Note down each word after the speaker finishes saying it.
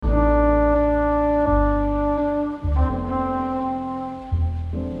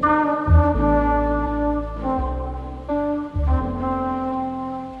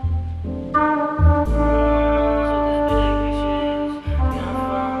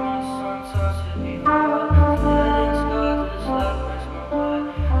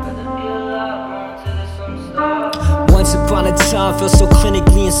time, felt so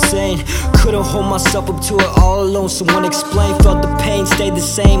clinically insane. Couldn't hold myself up to it all alone, someone explain. Felt the pain, stayed the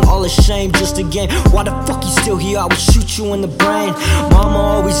same, all ashamed, just a game. Why the fuck you still here? I would shoot you in the brain. Mama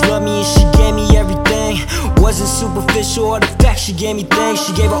always loved me and she gave me everything. Wasn't superficial or the fact she gave me things.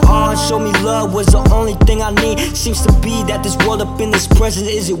 She gave her all and showed me love was the only thing I need. Seems to be that this world up in this present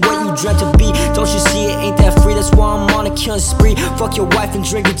isn't what you dreamt to be. Don't you see it ain't that free? That's why I'm on a killing spree. Fuck your wife and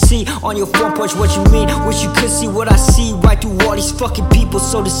drink your tea on your front porch, what you mean? Wish you could see what I see right through all these fucking people,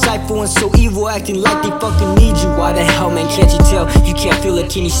 so deceitful and so evil, acting like they fucking need you. Why the hell, man, can't you tell? You can't feel it,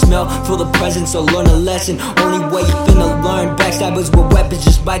 can you smell? Feel the presence or learn a lesson. Only way you finna learn. Backstabbers with weapons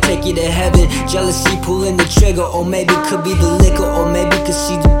just might take you to heaven. Jealousy pulling the trigger, or maybe it could be the liquor, or maybe could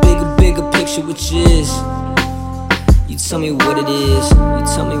see the bigger picture, which is, you tell me what it is.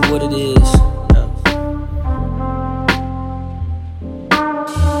 You tell me what it is.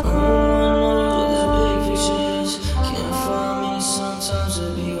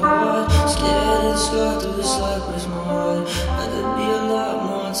 Scar through this life, where's my heart? Had to be a lot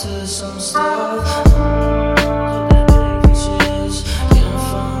more to some stuff.